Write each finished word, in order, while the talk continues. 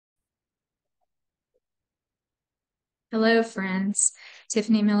Hello, friends.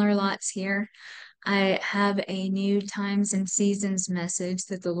 Tiffany Miller Lotz here. I have a new times and seasons message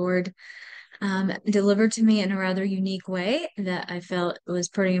that the Lord delivered to me in a rather unique way that I felt it was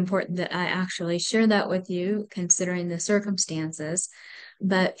pretty important that I actually share that with you, considering the circumstances.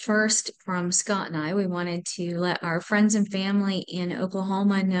 But first, from Scott and I, we wanted to let our friends and family in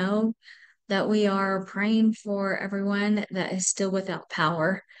Oklahoma know that we are praying for everyone that is still without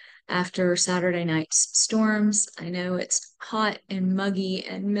power after Saturday night's storms. I know it's hot and muggy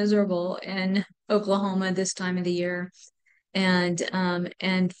and miserable in Oklahoma this time of the year. And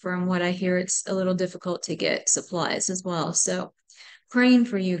from what I hear, it's a little difficult to get supplies as well. So praying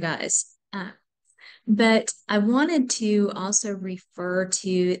for you guys. But I wanted to also refer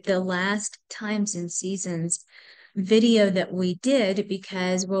to the last times and seasons video that we did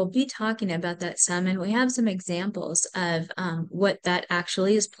because we'll be talking about that some, and we have some examples of what that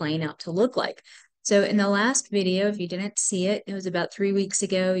actually is playing out to look like. So in the last video, if you didn't see it, it was about 3 weeks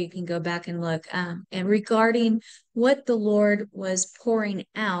ago. You can go back and look. And regarding what the Lord was pouring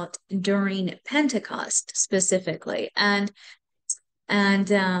out during Pentecost specifically, and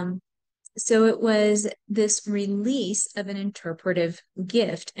so it was this release of an interpretive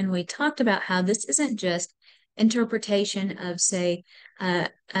gift. And we talked about how this isn't just interpretation of, say, a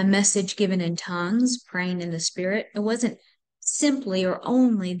message given in tongues, praying in the spirit. It wasn't simply or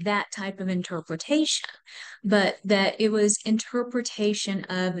only that type of interpretation, but that it was interpretation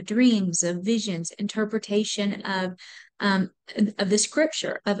of dreams, of visions, interpretation of the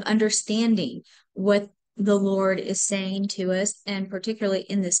scripture, of understanding what the Lord is saying to us, and particularly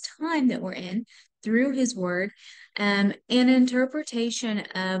in this time that we're in, through his word, an interpretation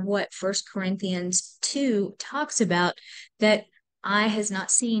of what First Corinthians 2 talks about, that eye has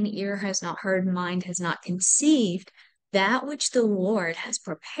not seen, ear has not heard, mind has not conceived, that which the Lord has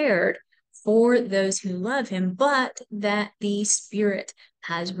prepared for those who love him, but that the Spirit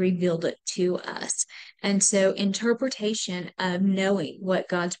has revealed it to us. And so, interpretation of knowing what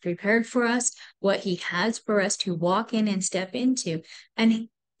God's prepared for us, what he has for us to walk in and step into, and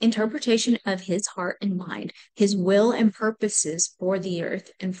interpretation of his heart and mind, his will and purposes for the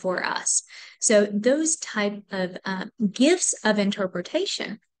earth and for us. So those type of gifts of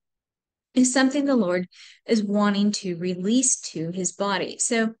interpretation is something the Lord is wanting to release to his body.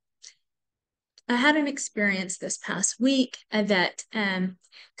 So I had an experience this past week that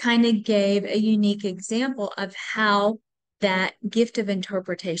kind of gave a unique example of how that gift of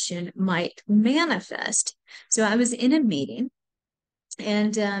interpretation might manifest. So I was in a meeting,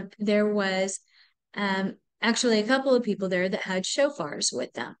 and there was actually a couple of people there that had shofars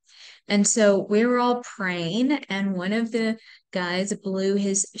with them. And so we were all praying, and one of the guys blew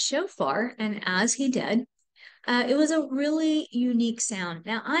his shofar. And as he did, it was a really unique sound.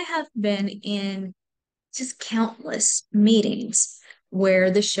 Now, I have been in just countless meetings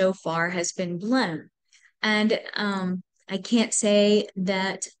where the shofar has been blown. And I can't say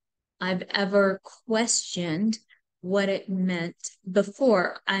that I've ever questioned what it meant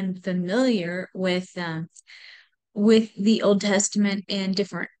before. I'm familiar with the Old Testament and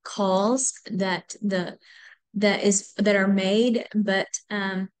different calls that are made, but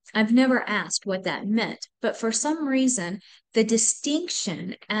I've never asked what that meant. But for some reason, the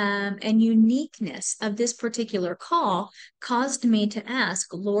distinction and uniqueness of this particular call caused me to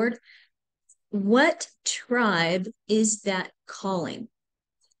ask, Lord, what tribe is that calling?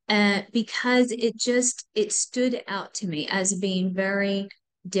 Because it stood out to me as being very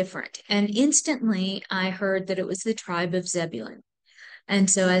different. And instantly I heard that it was the tribe of Zebulun. And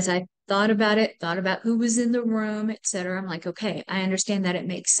so as I thought about it, thought about who was in the room, etc., I'm like, okay, I understand that, it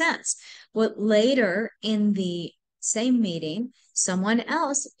makes sense. Well, later in the same meeting, someone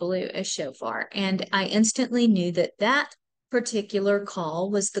else blew a shofar, and I instantly knew that that particular call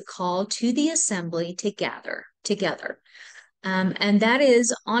was the call to the assembly to gather together. And that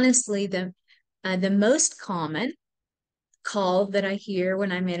is honestly the most common call that I hear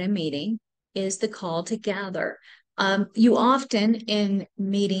when I'm in a meeting, is the call to gather. You often in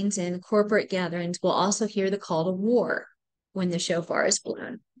meetings and corporate gatherings will also hear the call to war when the shofar is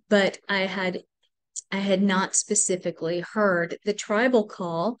blown. But I had not specifically heard the tribal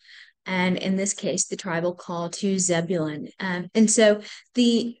call, and in this case, the tribal call to Zebulun. And so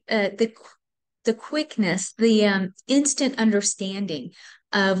the quickness, the instant understanding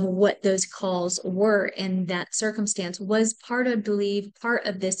of what those calls were in that circumstance was part of, I believe, part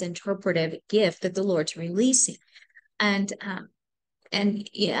of this interpretive gift that the Lord's releasing. And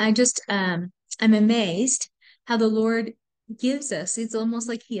yeah, I'm amazed how the Lord gives us. It's almost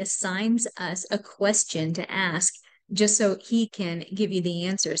like He assigns us a question to ask, just so He can give you the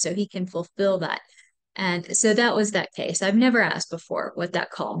answer, so He can fulfill that. And so that was that case. I've never asked before what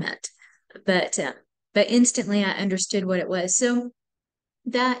that call meant, but instantly I understood what it was. So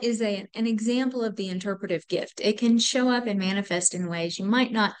that is an example of the interpretive gift. It can show up and manifest in ways you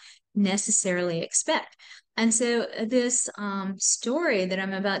might not necessarily expect. And so this story that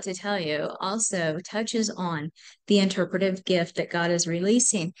I'm about to tell you also touches on the interpretive gift that God is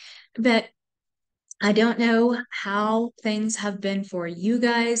releasing. But I don't know how things have been for you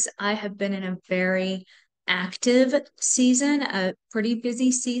guys. I have been in a very active season, a pretty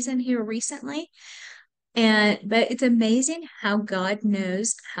busy season here recently. But it's amazing how God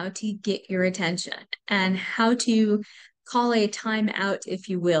knows how to get your attention and how to call a time out, if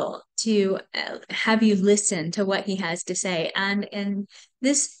you will, to have you listen to what he has to say. And in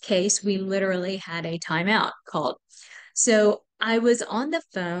this case, we literally had a timeout called. So I was on the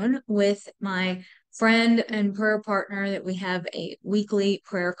phone with my friend and prayer partner that we have a weekly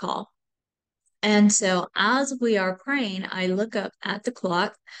prayer call. And so as we are praying, I look up at the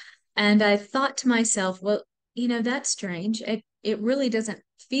clock and I thought to myself, well, that's strange. It really doesn't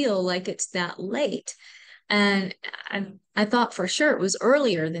feel like it's that late. And I thought for sure it was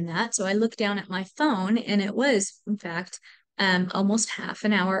earlier than that. So I looked down at my phone and it was, in fact, almost half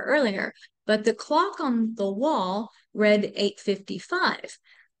an hour earlier. But the clock on the wall read 8:55.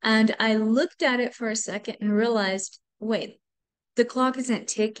 And I looked at it for a second and realized, wait, the clock isn't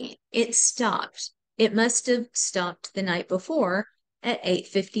ticking. It stopped. It must have stopped the night before at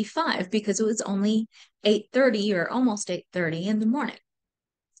 8:55 because it was only 8:30 or almost 8:30 in the morning.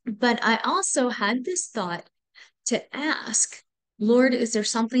 But I also had this thought to ask, Lord, is there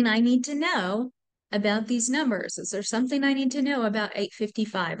something I need to know about these numbers? Is there something I need to know about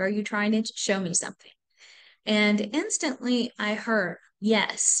 8:55? Are you trying to show me something? And instantly I heard,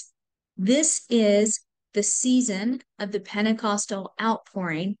 yes, this is the season of the Pentecostal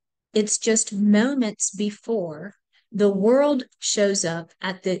outpouring. It's just moments before the world shows up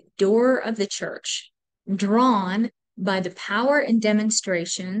at the door of the church, drawn by the power and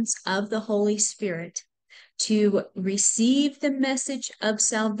demonstrations of the Holy Spirit to receive the message of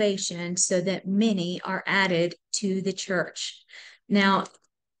salvation so that many are added to the church. Now,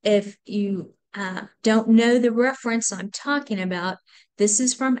 if you don't know the reference I'm talking about, this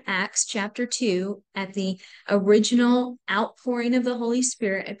is from Acts chapter 2 at the original outpouring of the Holy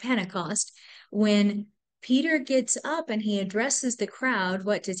Spirit at Pentecost. When Peter gets up and he addresses the crowd,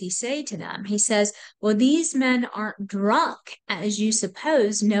 what does he say to them? He says, well, these men aren't drunk as you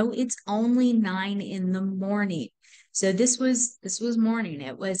suppose. No, it's only 9 in the morning. So this was morning.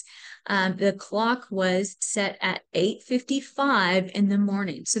 It was the clock was set at 8:55 in the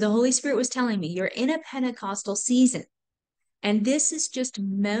morning. So the Holy Spirit was telling me, you're in a Pentecostal season. And this is just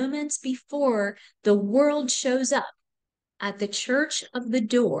moments before the world shows up at the church of the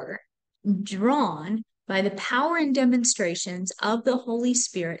door, drawn by the power and demonstrations of the Holy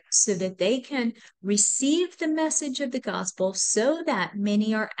Spirit so that they can receive the message of the gospel so that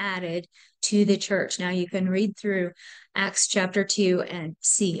many are added to the church. Now you can read through Acts chapter 2 and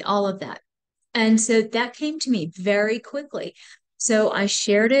see all of that. And so that came to me very quickly. So I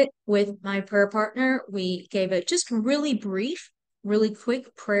shared it with my prayer partner. We gave a just really brief, really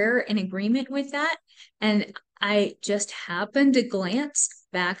quick prayer in agreement with that. And I just happened to glance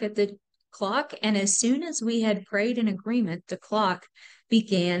back at the clock. And as soon as we had prayed in agreement, the clock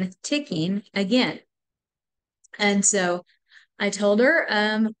began ticking again. And so I told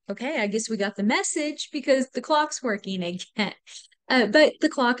her, okay, I guess we got the message because the clock's working again. But the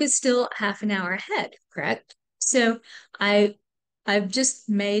clock is still half an hour ahead, correct? So I I've just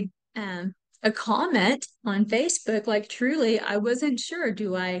made a comment on Facebook, like truly, I wasn't sure.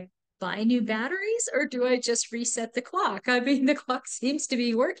 Do I buy new batteries or do I just reset the clock? I mean, the clock seems to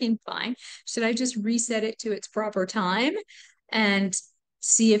be working fine. Should I just reset it to its proper time and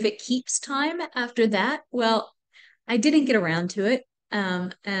see if it keeps time after that? Well, I didn't get around to it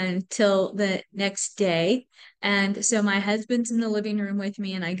until the next day. And so my husband's in the living room with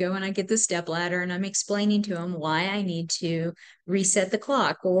me, and I go and I get the step ladder and I'm explaining to him why I need to reset the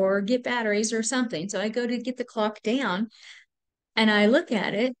clock or get batteries or something. So I go to get the clock down and I look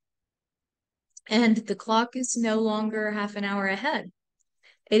at it, and the clock is no longer half an hour ahead.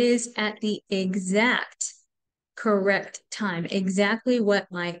 It is at the exact correct time, exactly what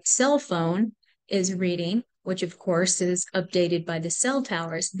my cell phone is reading, which of course is updated by the cell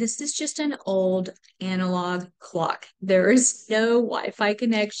towers. This is just an old analog clock. There is no Wi-Fi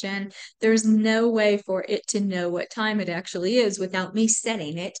connection. There's no way for it to know what time it actually is without me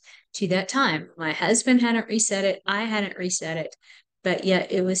setting it to that time. My husband hadn't reset it. I hadn't reset it, but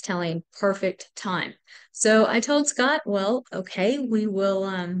yet it was telling perfect time. So I told Scott, well, okay, we will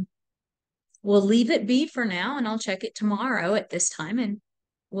we'll leave it be for now, and I'll check it tomorrow at this time, and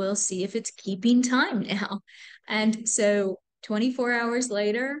we'll see if it's keeping time now. And so 24 hours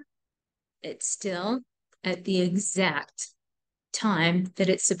later, it's still at the exact time that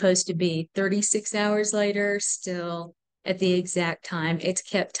it's supposed to be. 36 hours later, still at the exact time. It's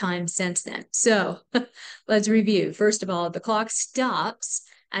kept time since then. So let's review. First of all, the clock stops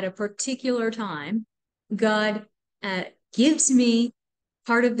at a particular time. God gives me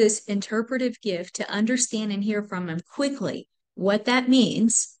part of this interpretive gift to understand and hear from him quickly what that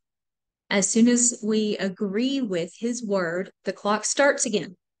means. As soon as we agree with his word, the clock starts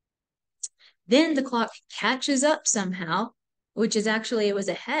again. Then the clock catches up somehow, which is actually, it was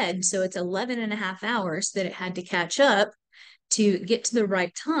ahead. So it's 11 and a half hours that it had to catch up to get to the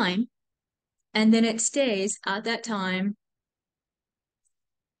right time. And then it stays at that time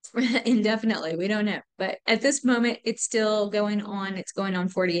indefinitely. We don't know. But at this moment, it's still going on. It's going on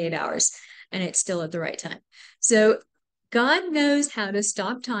 48 hours and it's still at the right time. So God knows how to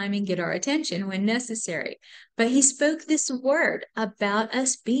stop time and get our attention when necessary. But he spoke this word about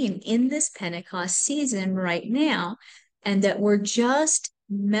us being in this Pentecost season right now, and that we're just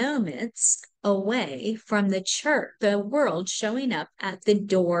moments away from the church, the world showing up at the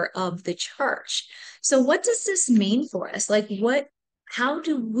door of the church. So what does this mean for us? Like how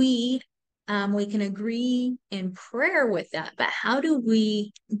do we can agree in prayer with that, but how do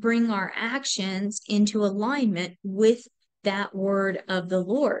we bring our actions into alignment with that word of the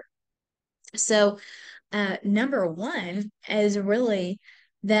Lord? So, number one is really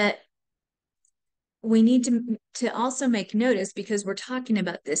that we need to also make notice, because we're talking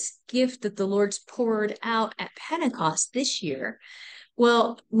about this gift that the Lord's poured out at Pentecost this year.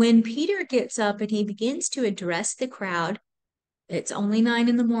 Well, when Peter gets up and he begins to address the crowd, it's only 9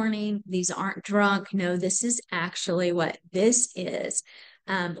 in the morning. These aren't drunk. No, this is actually what this is.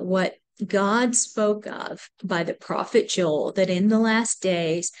 What God spoke of by the prophet Joel, that in the last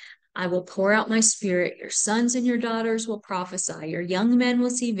days, I will pour out my spirit. Your sons and your daughters will prophesy. Your young men will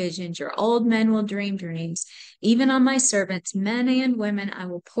see visions. Your old men will dream dreams. Even on my servants, men and women, I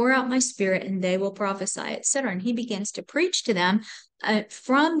will pour out my spirit and they will prophesy, etc. And he begins to preach to them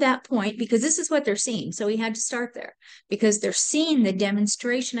from that point, because this is what they're seeing. So he had to start there because they're seeing the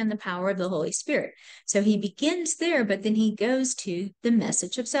demonstration and the power of the Holy Spirit. So he begins there, but then he goes to the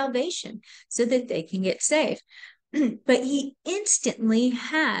message of salvation so that they can get saved. But he instantly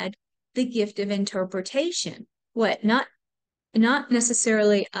had the gift of interpretation. What? Not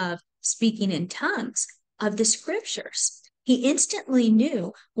necessarily of speaking in tongues, of the scriptures. He instantly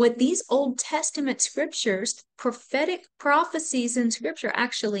knew what these Old Testament scriptures, prophetic prophecies in scripture,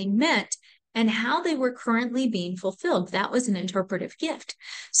 actually meant and how they were currently being fulfilled. That was an interpretive gift.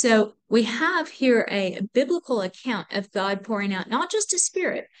 So we have here a biblical account of God pouring out not just a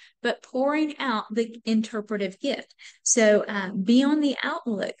spirit, but pouring out the interpretive gift. So be on the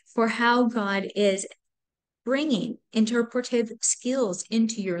outlook for how God is bringing interpretive skills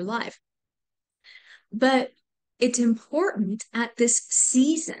into your life. But it's important at this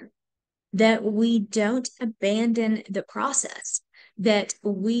season that we don't abandon the process, that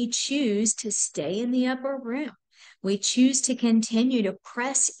we choose to stay in the upper room. We choose to continue to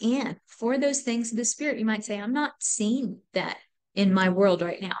press in for those things of the Spirit. You might say, I'm not seeing that in my world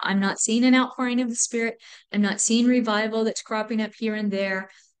right now. I'm not seeing an outpouring of the Spirit. I'm not seeing revival that's cropping up here and there.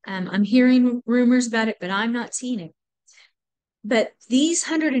 I'm hearing rumors about it, but I'm not seeing it. But these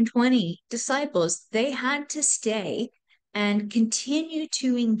 120 disciples, they had to stay and continue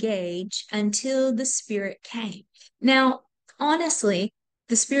to engage until the Spirit came. Now, honestly,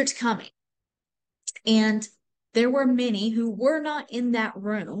 the Spirit's coming. And there were many who were not in that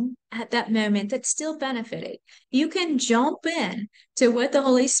room at that moment that still benefited. You can jump in to what the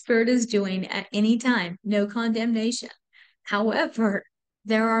Holy Spirit is doing at any time, no condemnation. However,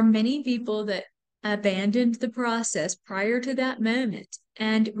 there are many people that abandoned the process prior to that moment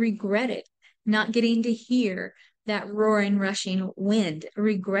and regretted not getting to hear that roaring, rushing wind,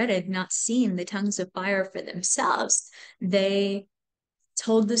 regretted not seeing the tongues of fire for themselves. They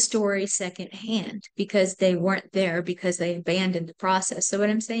told the story secondhand because they weren't there, because they abandoned the process. So what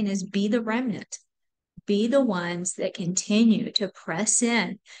I'm saying is, be the remnant. Be the ones that continue to press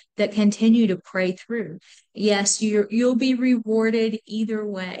in, that continue to pray through. Yes, you'll be rewarded either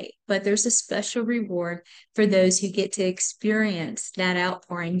way, but there's a special reward for those who get to experience that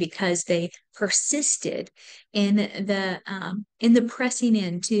outpouring because they persisted in the pressing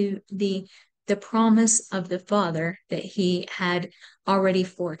into the promise of the Father that he had already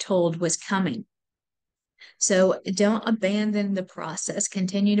foretold was coming. So don't abandon the process.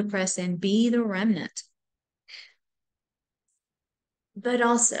 Continue to press in. Be the remnant. But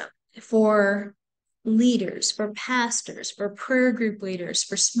also, for leaders, for pastors, for prayer group leaders,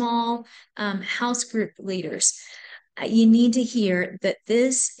 for small house group leaders, you need to hear that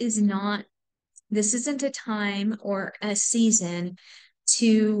this isn't a time or a season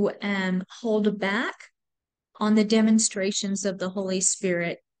to hold back on the demonstrations of the Holy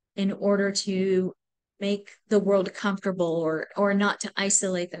Spirit in order to make the world comfortable, or not to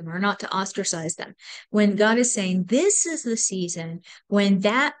isolate them or not to ostracize them. When God is saying this is the season when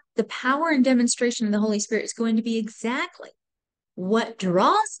the power and demonstration of the Holy Spirit is going to be exactly what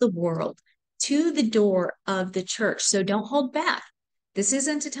draws the world to the door of the church. So don't hold back. This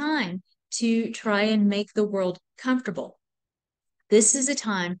isn't a time to try and make the world comfortable. This is a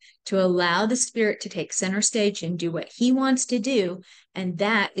time to allow the Spirit to take center stage and do what He wants to do. And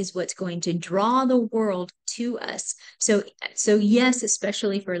that is what's going to draw the world to us. So yes,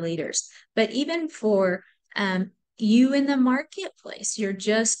 especially for leaders, but even for you in the marketplace, you're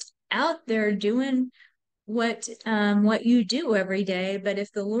just out there doing what you do every day. But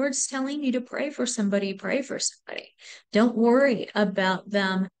if the Lord's telling you to pray for somebody, pray for somebody. Don't worry about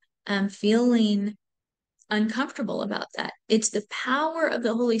them feeling uncomfortable about that. It's the power of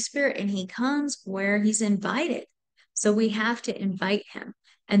the Holy Spirit, and He comes where He's invited. So we have to invite Him.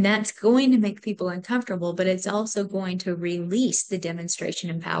 And that's going to make people uncomfortable, but it's also going to release the demonstration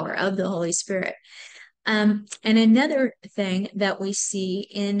and power of the Holy Spirit. And another thing that we see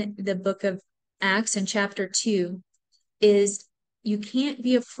in the book of Acts in chapter 2 is you can't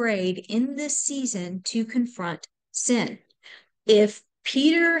be afraid in this season to confront sin. If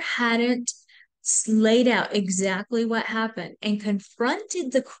Peter hadn't laid out exactly what happened and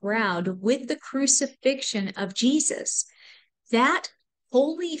confronted the crowd with the crucifixion of Jesus, that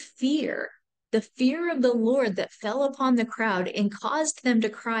holy fear, the fear of the Lord that fell upon the crowd and caused them to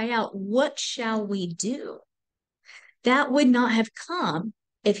cry out, "What shall we do?" That would not have come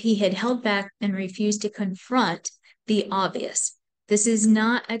if he had held back and refused to confront the obvious. This is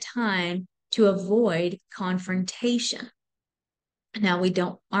not a time to avoid confrontation. Now,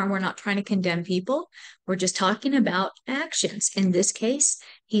 we're not trying to condemn people. We're just talking about actions. In this case,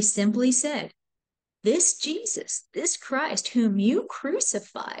 he simply said, this Jesus, this Christ whom you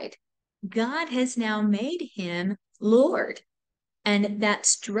crucified, God has now made him Lord. And that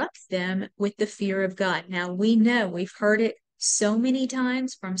struck them with the fear of God. Now we know, we've heard it so many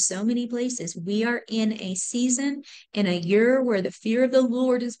times from so many places. We are in a season, in a year where the fear of the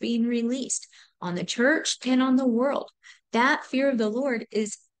Lord is being released on the church and on the world. That fear of the Lord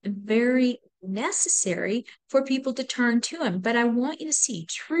is very necessary for people to turn to Him. But I want you to see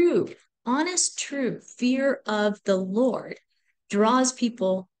true, honest, true fear of the Lord draws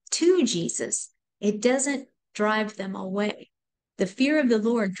people to Jesus. It doesn't drive them away. The fear of the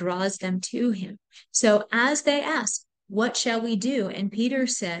Lord draws them to Him. So as they asked, what shall we do? And Peter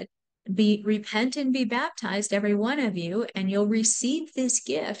said, repent and be baptized, every one of you, and you'll receive this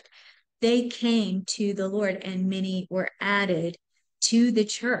gift. They came to the Lord, and many were added to the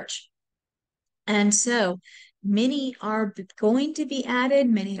church. And so many are going to be added,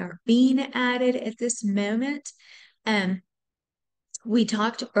 many are being added at this moment. We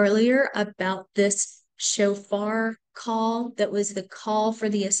talked earlier about this shofar call that was the call for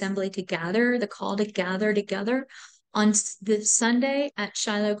the assembly to gather, the call to gather together. On the Sunday at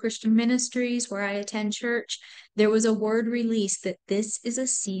Shiloh Christian Ministries, where I attend church, there was a word released that this is a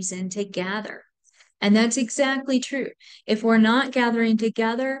season to gather. And that's exactly true. If we're not gathering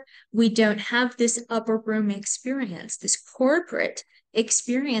together, we don't have this upper room experience, this corporate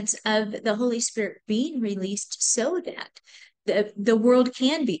experience of the Holy Spirit being released so that the world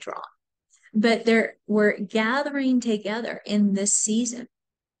can be drawn. But we're gathering together in this season.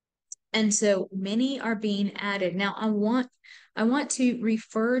 And so many are being added. Now, I want to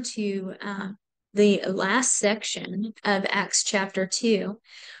refer to the last section of Acts chapter 2,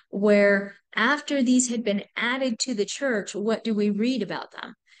 where after these had been added to the church, what do we read about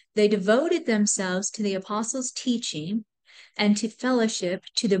them? They devoted themselves to the apostles' teaching and to fellowship,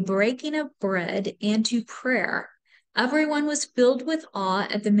 to the breaking of bread, and to prayer. Everyone was filled with awe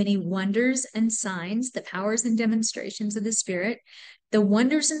at the many wonders and signs, the powers and demonstrations of the Spirit, the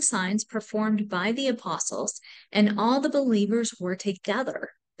wonders and signs performed by the apostles, and all the believers were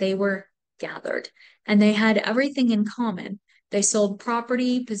together. They were gathered, and they had everything in common. They sold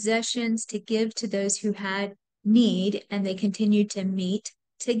property, possessions to give to those who had need, and they continued to meet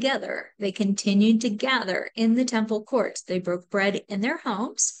together. They continued to gather in the temple courts. They broke bread in their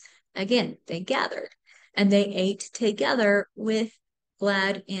homes. Again, they gathered, and they ate together with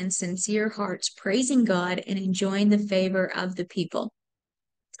glad and sincere hearts, praising God and enjoying the favor of the people.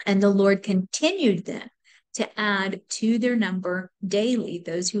 And the Lord continued them to add to their number daily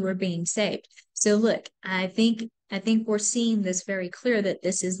those who are being saved. So look, I think we're seeing this very clear that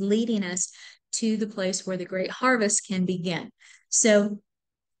this is leading us to the place where the great harvest can begin. So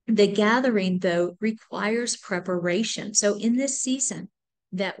the gathering, though, requires preparation. So in this season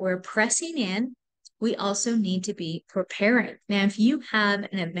that we're pressing in, we also need to be preparing. Now, if you have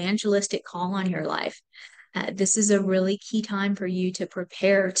an evangelistic call on your life, this is a really key time for you to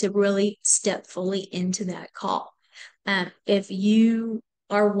prepare to really step fully into that call. If you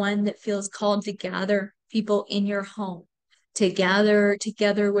are one that feels called to gather people in your home, to gather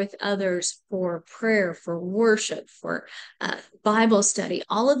together with others for prayer, for worship, for Bible study,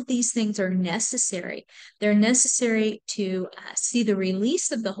 all of these things are necessary. They're necessary to see the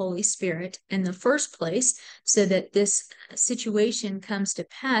release of the Holy Spirit in the first place so that this situation comes to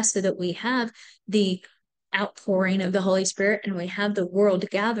pass, so that we have the outpouring of the Holy Spirit and we have the world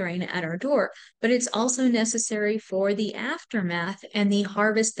gathering at our door. But it's also necessary for the aftermath and the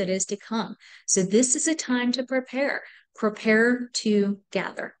harvest that is to come. So this is a time to prepare. Prepare to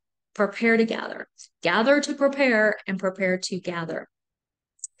gather. Prepare to gather. Gather to prepare and prepare to gather.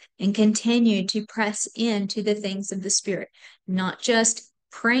 And continue to press into the things of the Spirit, not just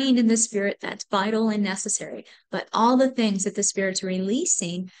praying in the Spirit, that's vital and necessary, but all the things that the Spirit's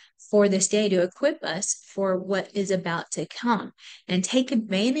releasing for this day to equip us for what is about to come, and take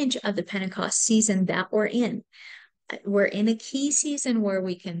advantage of the Pentecost season that we're in. We're in a key season where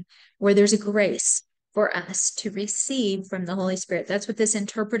there's a grace for us to receive from the Holy Spirit. That's what this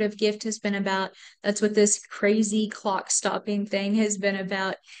interpretive gift has been about. That's what this crazy clock stopping thing has been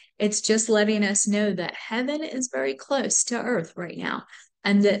about. It's just letting us know that heaven is very close to earth right now,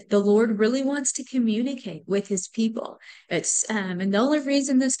 and that the Lord really wants to communicate with his people. And the only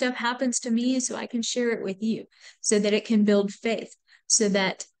reason this stuff happens to me is so I can share it with you, so that it can build faith, so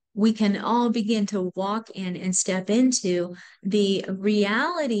that we can all begin to walk in and step into the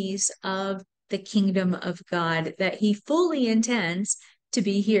realities of the kingdom of God that he fully intends to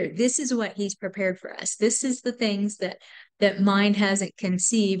be here. This is what he's prepared for us. This is the things that mind hasn't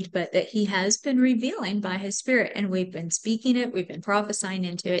conceived, but that he has been revealing by his Spirit. And we've been speaking it, we've been prophesying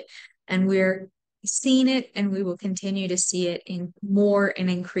into it, and we're seeing it, and we will continue to see it in more and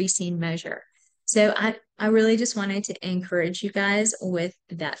increasing measure. So I really just wanted to encourage you guys with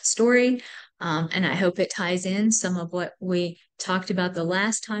that story. And I hope it ties in some of what we talked about the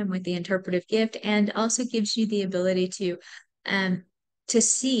last time with the interpretive gift, and also gives you the ability to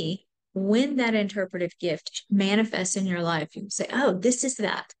see when that interpretive gift manifests in your life. You say, oh, this is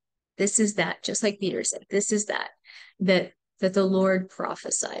that. This is that. Just like Peter said, this is that the Lord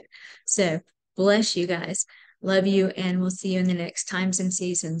prophesied. So bless you guys. Love you. And we'll see you in the next Times and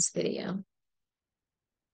Seasons video.